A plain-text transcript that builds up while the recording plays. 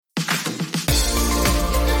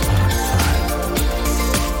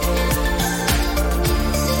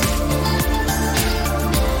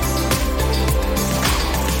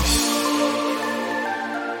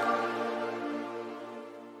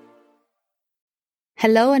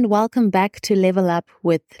Hello and welcome back to Level Up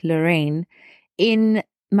with Lorraine. In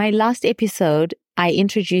my last episode, I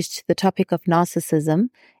introduced the topic of narcissism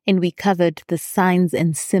and we covered the signs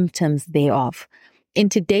and symptoms thereof. In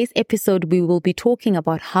today's episode, we will be talking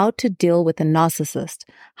about how to deal with a narcissist.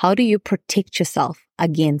 How do you protect yourself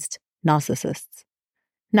against narcissists?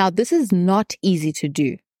 Now, this is not easy to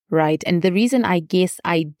do, right? And the reason I guess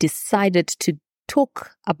I decided to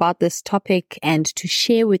talk about this topic and to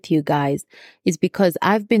share with you guys is because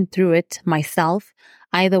I've been through it myself,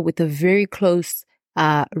 either with a very close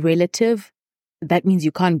relative. That means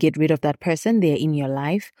you can't get rid of that person. They're in your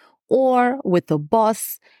life. Or with a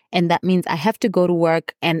boss. And that means I have to go to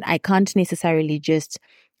work and I can't necessarily just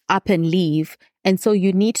up and leave. And so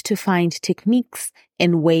you need to find techniques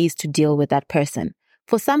and ways to deal with that person.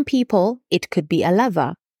 For some people, it could be a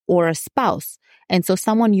lover or a spouse. And so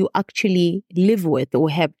someone you actually live with or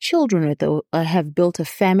have children with or have built a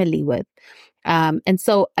family with. And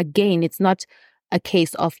so again, it's not a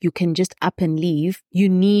case of you can just up and leave. You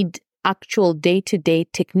need actual day-to-day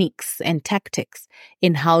techniques and tactics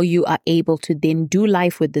in how you are able to then do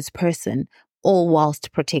life with this person, all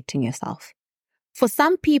whilst protecting yourself. For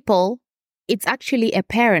some people, it's actually a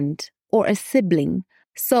parent or a sibling.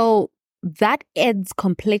 So that adds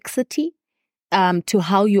complexity to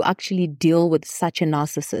how you actually deal with such a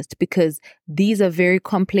narcissist, because these are very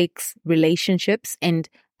complex relationships and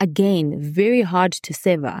again, very hard to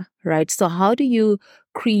sever, right? So how do you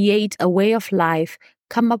create a way of life,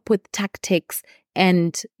 come up with tactics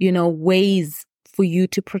and, ways for you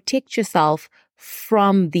to protect yourself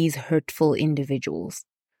from these hurtful individuals?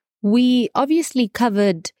 We obviously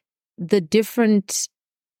covered the different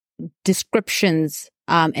descriptions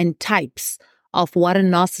and types of what a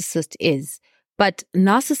narcissist is. But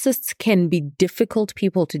narcissists can be difficult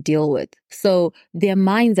people to deal with. So their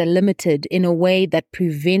minds are limited in a way that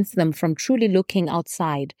prevents them from truly looking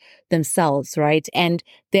outside themselves, right? And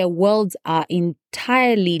their worlds are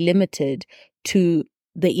entirely limited to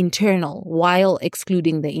the internal while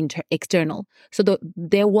excluding the external. So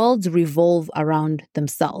their worlds revolve around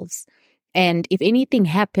themselves. And if anything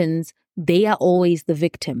happens, they are always the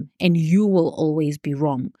victim and you will always be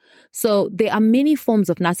wrong. So there are many forms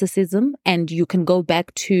of narcissism, and you can go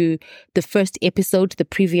back to the first episode, the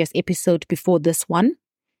previous episode before this one,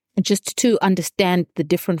 just to understand the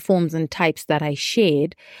different forms and types that I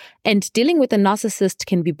shared. And dealing with a narcissist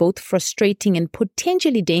can be both frustrating and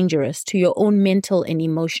potentially dangerous to your own mental and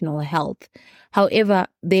emotional health. However,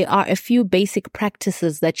 there are a few basic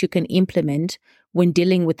practices that you can implement when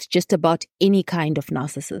dealing with just about any kind of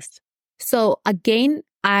narcissist. So again,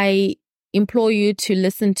 I implore you to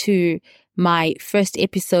listen to my first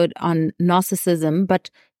episode on narcissism.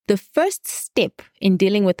 But the first step in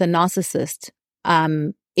dealing with a narcissist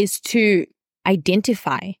is to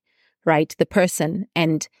identify, right, the person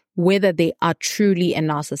and whether they are truly a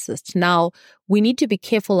narcissist. Now, we need to be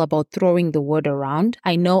careful about throwing the word around.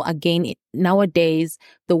 I know, again, nowadays,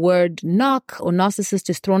 the word narc or narcissist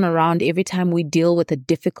is thrown around every time we deal with a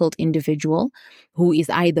difficult individual who is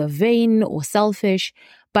either vain or selfish,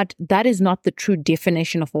 but that is not the true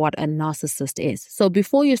definition of what a narcissist is. So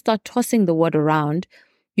before you start tossing the word around,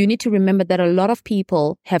 you need to remember that a lot of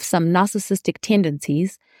people have some narcissistic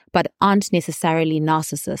tendencies, but aren't necessarily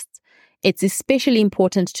narcissists. It's especially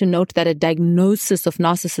important to note that a diagnosis of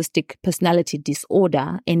narcissistic personality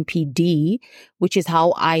disorder, NPD, which is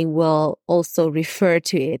how I will also refer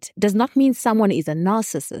to it, does not mean someone is a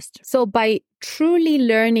narcissist. So by truly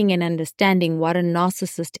learning and understanding what a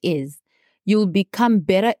narcissist is, you'll become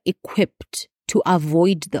better equipped to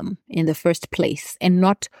avoid them in the first place and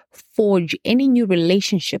not forge any new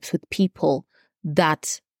relationships with people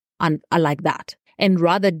that are like that, and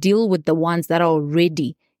rather deal with the ones that are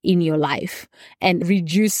already in your life and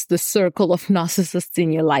reduce the circle of narcissists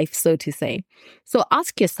in your life, so to say. So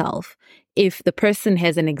ask yourself if the person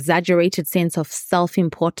has an exaggerated sense of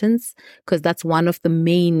self-importance, because that's one of the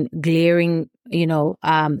main glaring,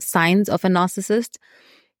 signs of a narcissist.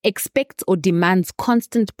 Expects or demands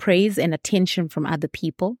constant praise and attention from other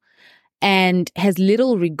people, and has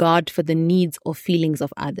little regard for the needs or feelings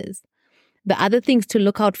of others. The other things to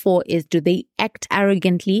look out for is, do they act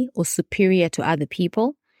arrogantly or superior to other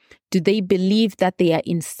people? Do they believe that they are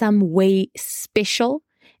in some way special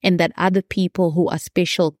and that other people who are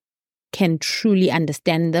special can truly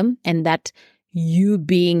understand them, and that you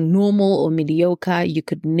being normal or mediocre, you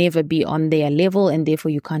could never be on their level and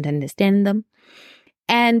therefore you can't understand them?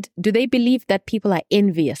 And do they believe that people are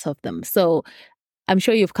envious of them? So I'm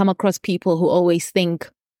sure you've come across people who always think,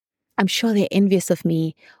 I'm sure they're envious of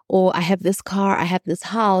me, or I have this car, I have this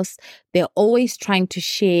house. They're always trying to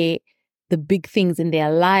share the big things in their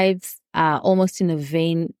lives almost in a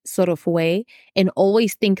vain sort of way, and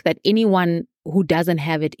always think that anyone who doesn't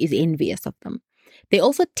have it is envious of them. They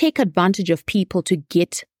also take advantage of people to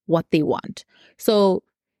get what they want. So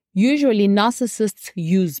usually narcissists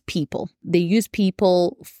use people. They use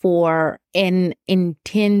people for an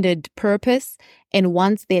intended purpose. And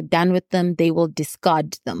once they're done with them, they will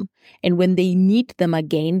discard them. And when they need them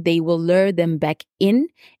again, they will lure them back in,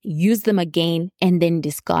 use them again, and then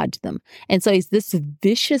discard them. And so it's this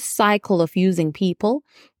vicious cycle of using people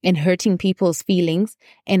and hurting people's feelings.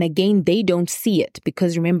 And again, they don't see it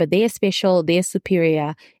because remember, they're special, they're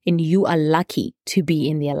superior, and you are lucky to be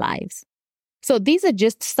in their lives. So these are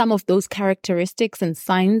just some of those characteristics and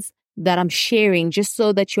signs that I'm sharing just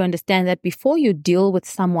so that you understand that before you deal with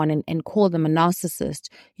someone and call them a narcissist,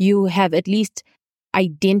 you have at least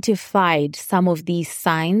identified some of these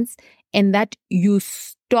signs and that you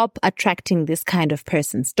stop attracting this kind of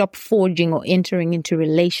person, stop forging or entering into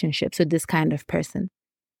relationships with this kind of person.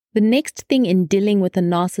 The next thing in dealing with a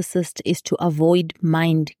narcissist is to avoid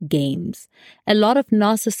mind games. A lot of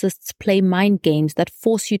narcissists play mind games that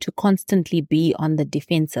force you to constantly be on the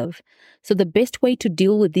defensive. So the best way to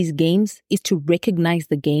deal with these games is to recognize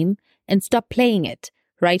the game and stop playing it,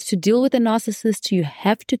 right? To deal with a narcissist, you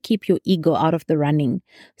have to keep your ego out of the running.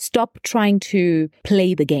 Stop trying to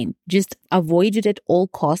play the game. Just avoid it at all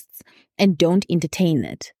costs and don't entertain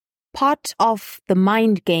it. Part of the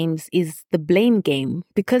mind games is the blame game.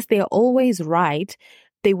 Because they're always right,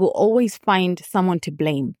 they will always find someone to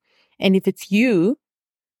blame. And if it's you,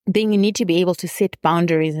 then you need to be able to set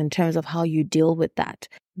boundaries in terms of how you deal with that.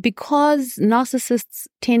 Because narcissists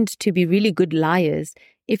tend to be really good liars,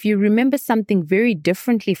 if you remember something very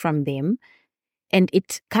differently from them and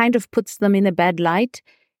it kind of puts them in a bad light,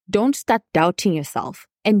 don't start doubting yourself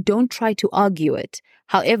and don't try to argue it.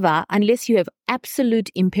 However, unless you have absolute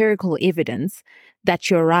empirical evidence that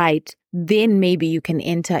you're right, then maybe you can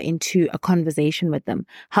enter into a conversation with them.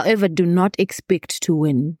 However, do not expect to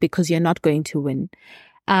win because you're not going to win.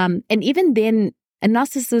 And even then, a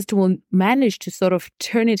narcissist will manage to sort of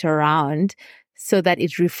turn it around so that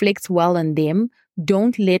it reflects well on them.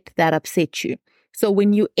 Don't let that upset you. So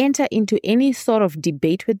when you enter into any sort of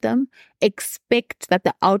debate with them, expect that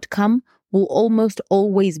the outcome will almost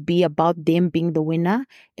always be about them being the winner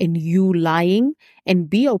and you lying, and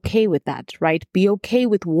be okay with that, right? Be okay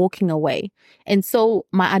with walking away. And so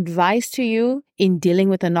my advice to you in dealing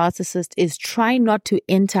with a narcissist is try not to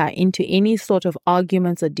enter into any sort of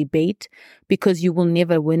arguments or debate because you will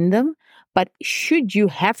never win them. But should you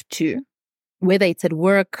have to, whether it's at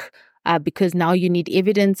work, because now you need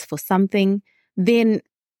evidence for something, then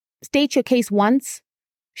state your case once,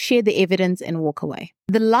 share the evidence, and walk away.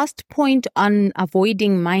 The last point on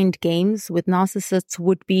avoiding mind games with narcissists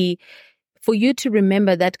would be for you to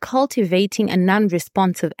remember that cultivating a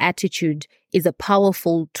non-responsive attitude is a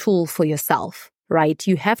powerful tool for yourself, right?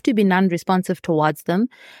 You have to be non-responsive towards them.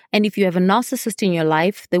 And if you have a narcissist in your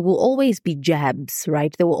life, there will always be jabs,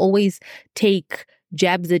 right? They will always take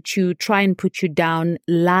jabs at you, try and put you down,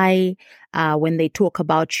 lie when they talk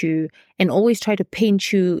about you, and always try to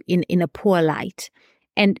paint you in a poor light.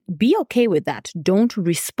 And be okay with that. Don't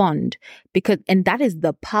respond and that is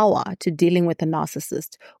the power to dealing with a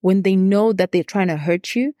narcissist. When they know that they're trying to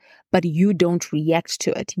hurt you, but you don't react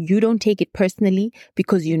to it. You don't take it personally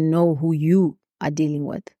because you know who you are dealing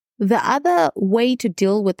with. The other way to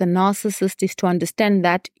deal with a narcissist is to understand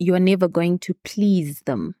that you are never going to please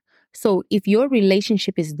them. So if your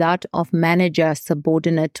relationship is that of manager,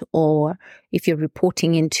 subordinate, or if you're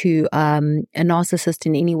reporting into a narcissist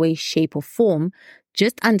in any way, shape, or form,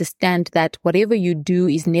 just understand that whatever you do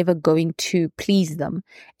is never going to please them.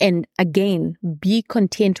 And again, be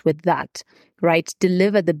content with that, right?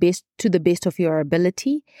 Deliver the best to the best of your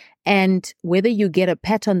ability. And whether you get a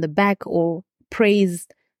pat on the back or praise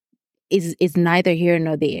is neither here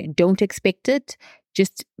nor there. Don't expect it.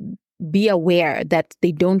 Just be aware that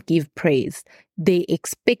they don't give praise. They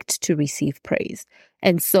expect to receive praise.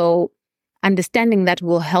 And so understanding that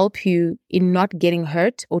will help you in not getting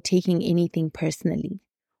hurt or taking anything personally.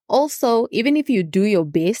 Also, even if you do your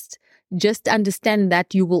best, just understand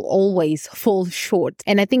that you will always fall short.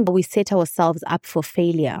 And I think we set ourselves up for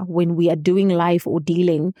failure when we are doing life or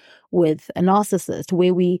dealing with a narcissist,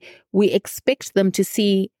 where we expect them to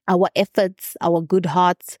see our efforts, our good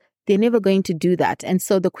hearts. They're never going to do that. And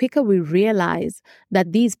so the quicker we realize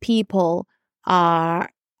that these people are,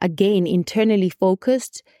 again, internally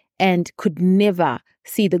focused and could never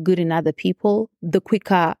see the good in other people, the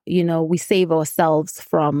quicker, we save ourselves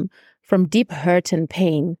from deep hurt and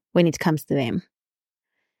pain when it comes to them.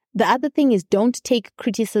 The other thing is don't take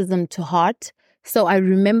criticism to heart. So I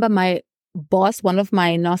remember my boss, one of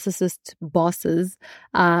my narcissist bosses,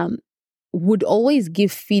 would always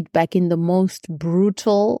give feedback in the most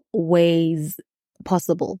brutal ways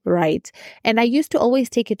possible, right? And I used to always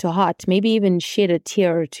take it to heart, maybe even shed a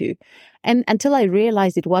tear or two. And until I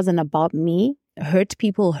realized it wasn't about me. Hurt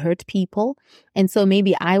people. And so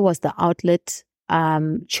maybe I was the outlet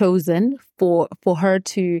chosen for her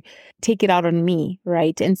to take it out on me,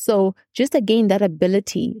 right? And so just again, that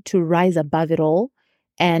ability to rise above it all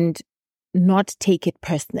and not take it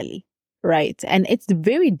personally, right? And it's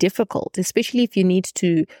very difficult, especially if you need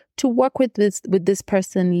to work with this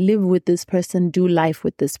person, live with this person, do life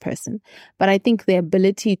with this person. But I think the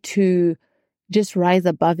ability to just rise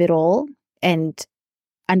above it all and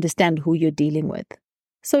understand who you're dealing with.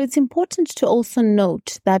 So it's important to also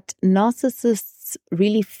note that narcissists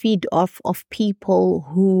really feed off of people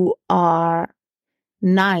who are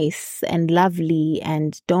nice and lovely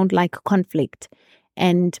and don't like conflict.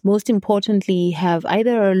 And most importantly, have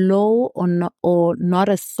either a low or not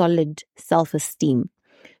a solid self-esteem.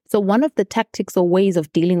 So one of the tactics or ways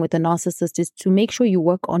of dealing with a narcissist is to make sure you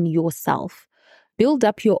work on yourself. Build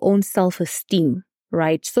up your own self-esteem,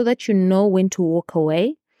 right? So that you know when to walk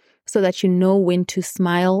away, so that you know when to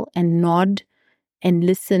smile and nod and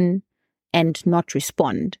listen and not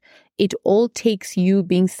respond. It all takes you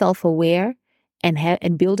being self-aware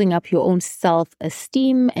and building up your own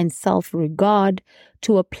self-esteem and self-regard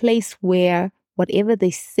to a place where whatever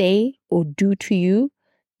they say or do to you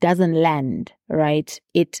doesn't land, right?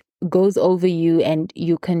 It goes over you and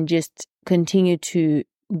you can just continue to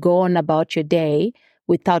go on about your day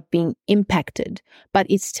without being impacted. But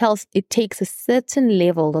it takes a certain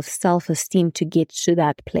level of self-esteem to get to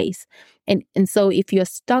that place. And so if you're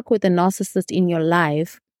stuck with a narcissist in your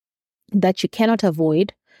life that you cannot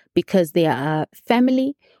avoid because they are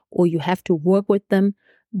family or you have to work with them,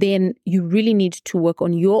 then you really need to work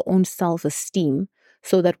on your own self-esteem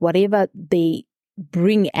so that whatever they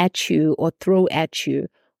bring at you or throw at you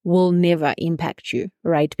will never impact you,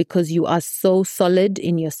 right? Because you are so solid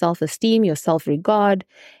in your self-esteem, your self-regard,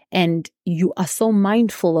 and you are so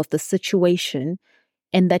mindful of the situation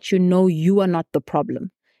and that you know you are not the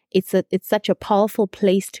problem. It's such a powerful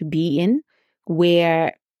place to be in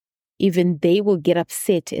where even they will get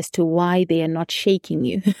upset as to why they are not shaking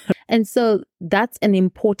you. And so that's an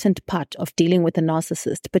important part of dealing with a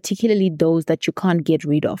narcissist, particularly those that you can't get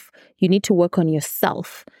rid of. You need to work on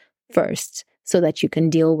yourself first so that you can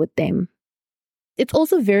deal with them. It's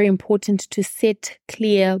also very important to set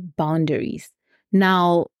clear boundaries.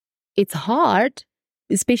 Now, it's hard,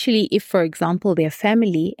 especially if, for example, they're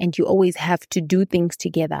family and you always have to do things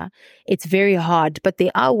together. It's very hard, but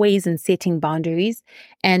there are ways in setting boundaries.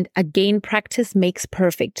 And again, practice makes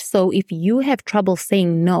perfect. So if you have trouble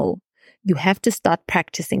saying no, you have to start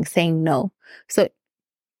practicing saying no. So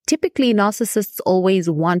typically, narcissists always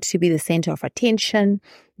want to be the center of attention.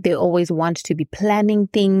 They always want to be planning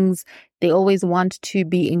things. They always want to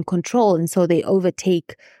be in control. And so they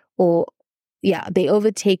overtake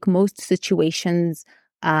most situations,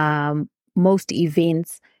 most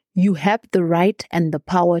events. You have the right and the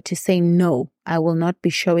power to say, no, I will not be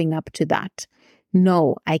showing up to that.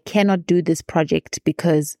 No, I cannot do this project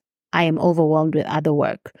because I am overwhelmed with other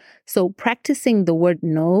work. So practicing the word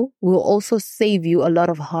no will also save you a lot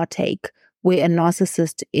of heartache where a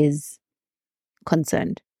narcissist is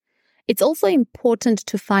concerned. It's also important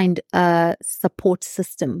to find a support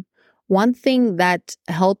system. One thing that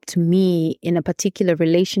helped me in a particular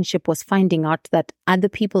relationship was finding out that other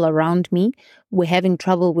people around me were having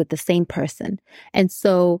trouble with the same person. And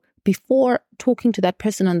so before talking to that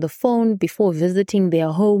person on the phone, before visiting their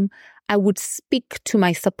home, I would speak to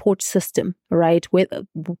my support system, right? Whether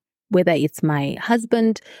it's my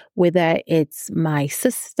husband, whether it's my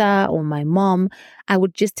sister or my mom, I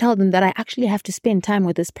would just tell them that I actually have to spend time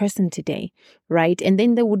with this person today, right? And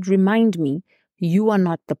then they would remind me, you are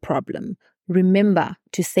not the problem. Remember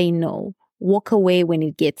to say no. Walk away when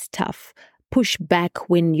it gets tough. Push back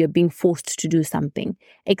when you're being forced to do something,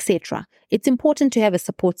 etc. It's important to have a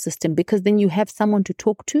support system because then you have someone to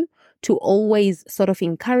talk to always sort of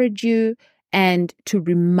encourage you and to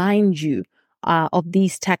remind you of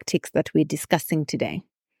these tactics that we're discussing today.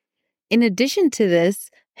 In addition to this,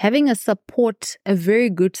 having a very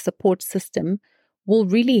good support system will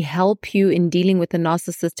really help you in dealing with a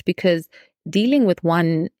narcissist because dealing with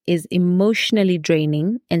one is emotionally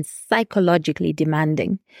draining and psychologically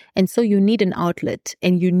demanding. And so you need an outlet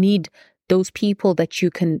and you need those people that you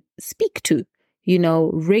can speak to,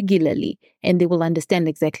 regularly, and they will understand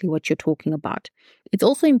exactly what you're talking about. It's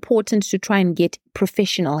also important to try and get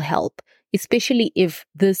professional help, especially if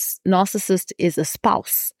this narcissist is a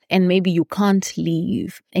spouse and maybe you can't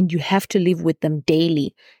leave and you have to live with them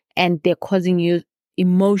daily and they're causing you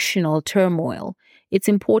emotional turmoil, it's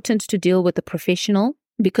important to deal with a professional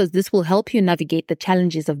because this will help you navigate the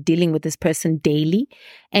challenges of dealing with this person daily.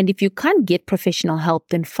 And if you can't get professional help,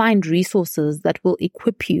 then find resources that will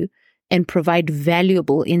equip you and provide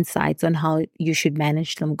valuable insights on how you should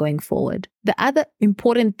manage them going forward. The other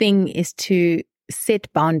important thing is to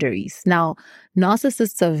set boundaries. Now,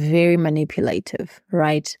 narcissists are very manipulative,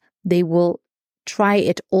 right? They will try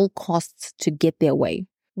at all costs to get their way.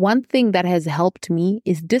 One thing that has helped me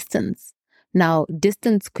is distance. Now,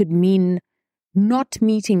 distance could mean not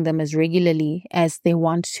meeting them as regularly as they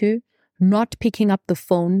want to, not picking up the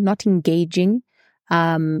phone, not engaging,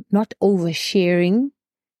 not oversharing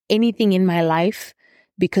anything in my life,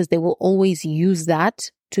 because they will always use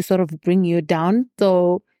that to sort of bring you down.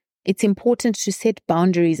 So it's important to set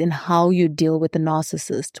boundaries in how you deal with the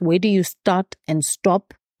narcissist. Where do you start and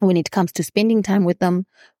stop when it comes to spending time with them,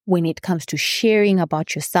 when it comes to sharing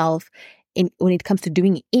about yourself, when it comes to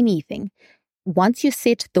doing anything? Once you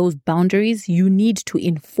set those boundaries, you need to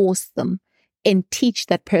enforce them and teach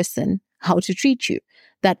that person how to treat you.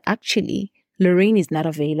 That actually, Lorraine is not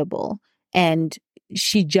available and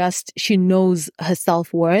she knows her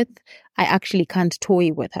self-worth. I actually can't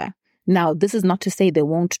toy with her. Now, this is not to say they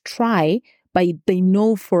won't try, but they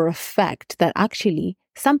know for a fact that actually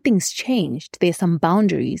something's changed. There's some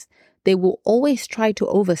boundaries. They will always try to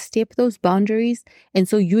overstep those boundaries. And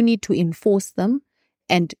so you need to enforce them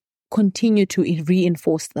and continue to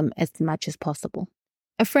reinforce them as much as possible.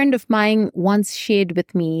 A friend of mine once shared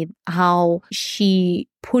with me how she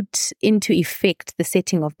put into effect the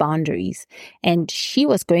setting of boundaries. And she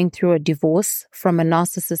was going through a divorce from a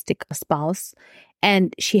narcissistic spouse,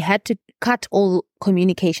 and she had to cut all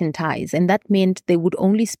communication ties. And that meant they would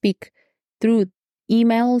only speak through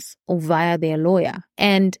emails or via their lawyer.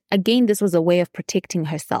 And again, this was a way of protecting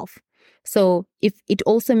herself. So if it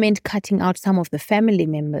also meant cutting out some of the family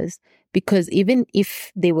members, because even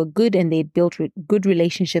if they were good and they built good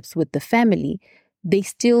relationships with the family, they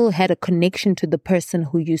still had a connection to the person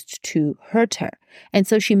who used to hurt her. And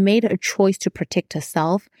so she made a choice to protect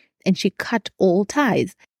herself and she cut all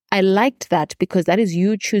ties. I liked that because that is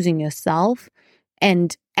you choosing yourself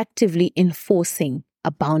and actively enforcing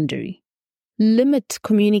a boundary. Limit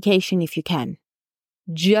communication if you can.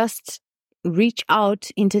 Just reach out,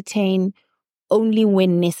 entertain only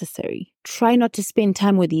when necessary. Try not to spend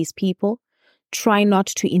time with these people. Try not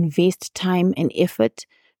to invest time and effort.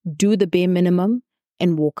 Do the bare minimum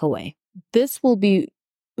and walk away. This will be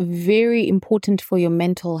very important for your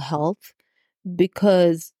mental health,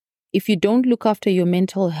 because if you don't look after your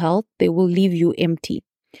mental health, they will leave you empty.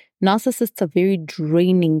 Narcissists are very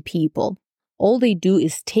draining people. All they do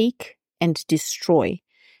is take and destroy.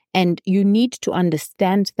 And you need to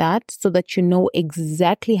understand that so that you know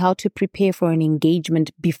exactly how to prepare for an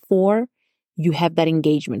engagement before you have that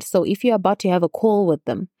engagement. So if you're about to have a call with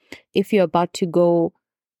them, if you're about to go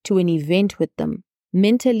to an event with them,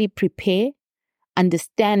 mentally prepare,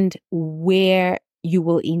 understand where you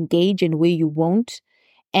will engage and where you won't,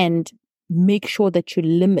 and make sure that you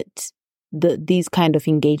limit these kind of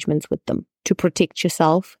engagements with them to protect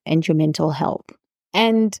yourself and your mental health.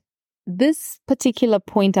 And this particular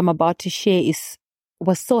point I'm about to share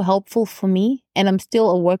was so helpful for me, and I'm still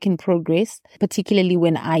a work in progress, particularly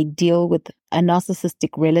when I deal with a narcissistic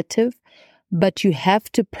relative. But you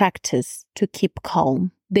have to practice to keep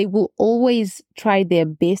calm. They will always try their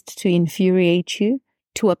best to infuriate you,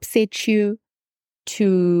 to upset you,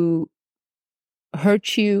 to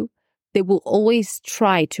hurt you. They will always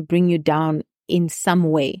try to bring you down in some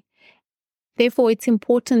way. Therefore, it's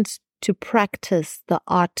important to practice the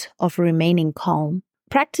art of remaining calm.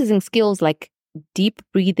 Practicing skills like deep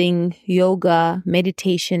breathing, yoga,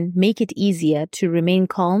 meditation make it easier to remain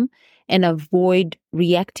calm and avoid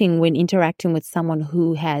reacting when interacting with someone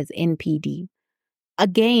who has NPD.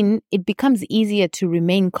 Again, it becomes easier to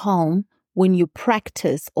remain calm when you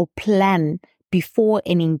practice or plan before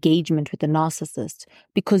an engagement with a narcissist,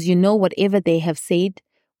 because you know whatever they have said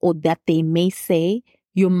or that they may say,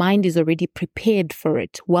 your mind is already prepared for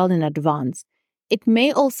it well in advance. It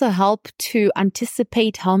may also help to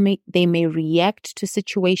anticipate how they may react to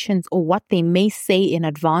situations or what they may say in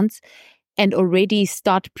advance, and already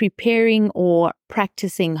start preparing or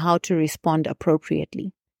practicing how to respond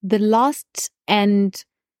appropriately. The last and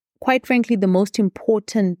quite frankly, the most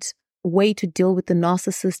important way to deal with the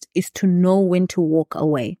narcissist is to know when to walk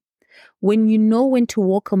away. When you know when to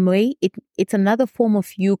walk away, it's another form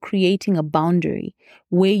of you creating a boundary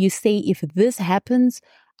where you say, if this happens,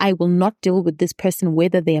 I will not deal with this person,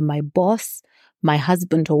 whether they are my boss, my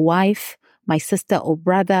husband or wife, my sister or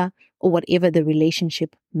brother, or whatever the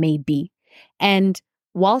relationship may be. And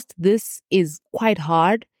whilst this is quite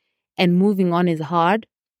hard and moving on is hard,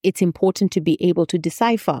 it's important to be able to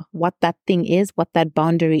decipher what that thing is, what that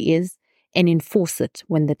boundary is, and enforce it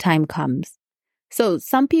when the time comes. So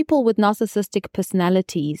some people with narcissistic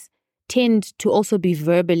personalities tend to also be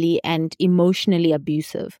verbally and emotionally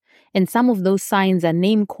abusive. And some of those signs are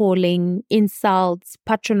name calling, insults,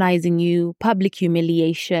 patronizing you, public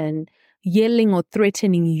humiliation, yelling or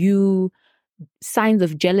threatening you, signs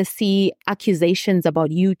of jealousy, accusations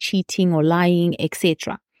about you cheating or lying,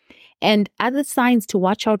 etc. And other signs to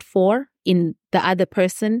watch out for in the other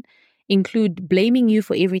person include blaming you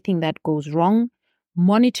for everything that goes wrong,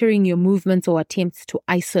 monitoring your movements or attempts to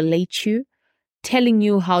isolate you, telling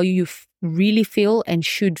you how you really feel and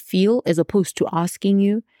should feel as opposed to asking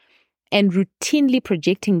you, and routinely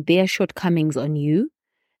projecting their shortcomings on you,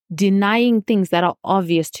 denying things that are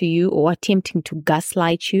obvious to you or attempting to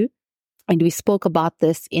gaslight you. And we spoke about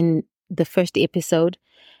this in the first episode,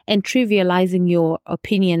 and trivializing your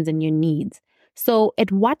opinions and your needs. So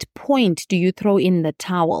at what point do you throw in the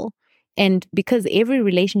towel? And because every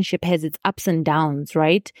relationship has its ups and downs,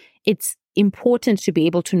 right? It's important to be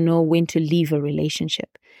able to know when to leave a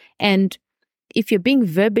relationship. And if you're being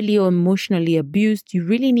verbally or emotionally abused, you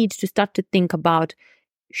really need to start to think about,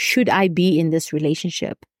 should I be in this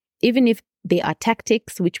relationship? Even if there are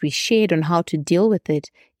tactics which we shared on how to deal with it,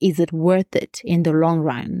 is it worth it in the long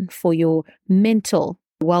run for your mental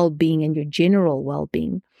well-being and your general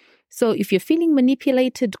well-being? So if you're feeling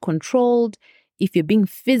manipulated, controlled, if you're being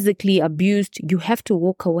physically abused, you have to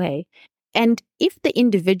walk away. And if the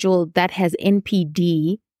individual that has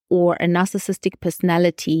NPD or a narcissistic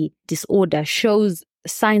personality disorder shows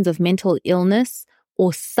signs of mental illness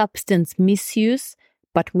or substance misuse,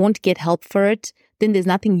 but won't get help for it, then there's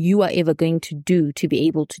nothing you are ever going to do to be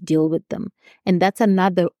able to deal with them. And that's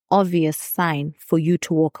another obvious sign for you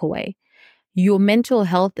to walk away. Your mental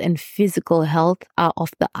health and physical health are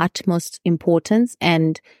of the utmost importance,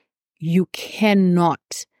 and you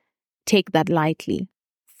cannot take that lightly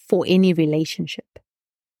for any relationship.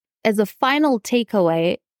 As a final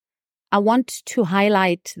takeaway, I want to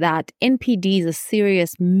highlight that NPD is a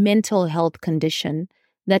serious mental health condition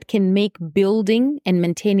that can make building and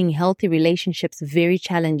maintaining healthy relationships very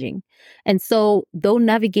challenging. And so, though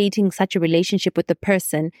navigating such a relationship with a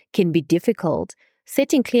person can be difficult,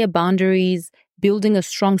 setting clear boundaries, building a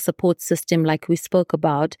strong support system like we spoke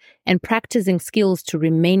about, and practicing skills to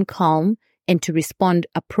remain calm and to respond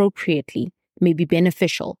appropriately may be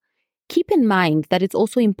beneficial. Keep in mind that it's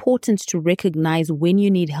also important to recognize when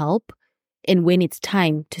you need help and when it's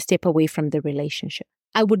time to step away from the relationship.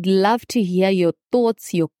 I would love to hear your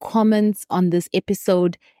thoughts, your comments on this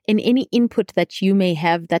episode, and any input that you may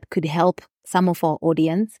have that could help some of our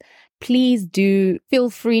audience. Please do feel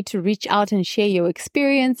free to reach out and share your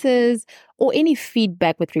experiences or any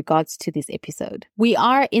feedback with regards to this episode. We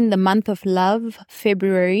are in the month of love,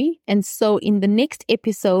 February, and so in the next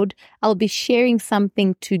episode, I'll be sharing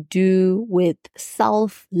something to do with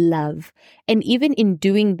self-love. And even in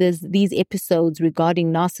doing these episodes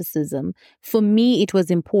regarding narcissism, for me, it was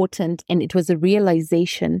important, and it was a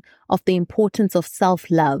realization of the importance of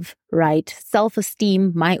self-love, right?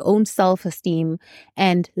 Self-esteem, my own self-esteem,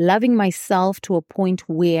 and loving myself to a point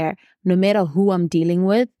where no matter who I'm dealing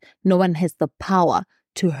with, no one has the power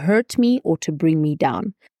to hurt me or to bring me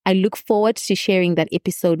down. I look forward to sharing that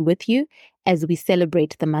episode with you as we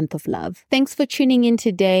celebrate the month of love. Thanks for tuning in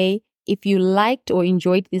today. If you liked or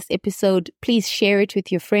enjoyed this episode, please share it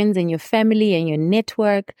with your friends and your family and your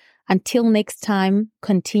network. Until next time,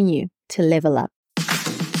 continue to level up.